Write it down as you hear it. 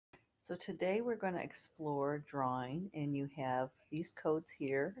So today we're going to explore drawing, and you have these codes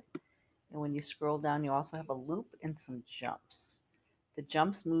here, and when you scroll down you also have a loop and some jumps. The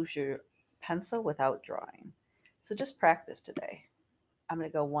jumps moves your pencil without drawing. So just practice today. I'm going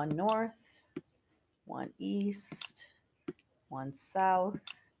to go one north, one east, one south.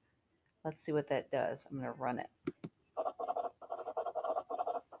 Let's see what that does. I'm going to run it.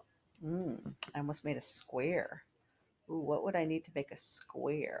 I almost made a square. Ooh, what would I need to make a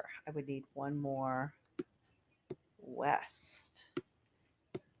square? I would need one more west.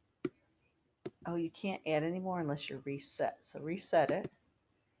 Oh, you can't add any more unless you reset. So reset it.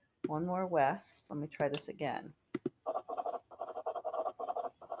 One more west. Let me try this again.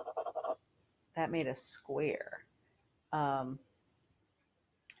 That made a square. So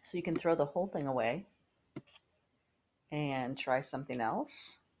you can throw the whole thing away and try something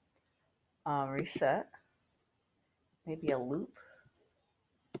else. Reset. Maybe a loop.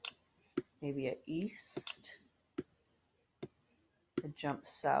 Maybe a east. A jump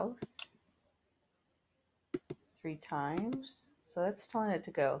south 3 times. So that's telling it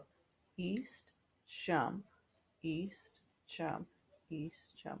to go east, jump, east, jump,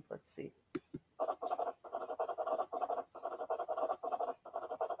 east, jump. Let's see.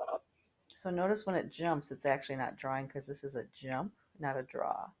 So notice when it jumps, it's actually not drawing because this is a jump, not a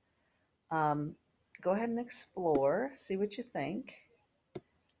draw. Go ahead and explore, see what you think,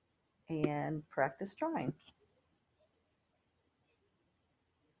 and practice drawing.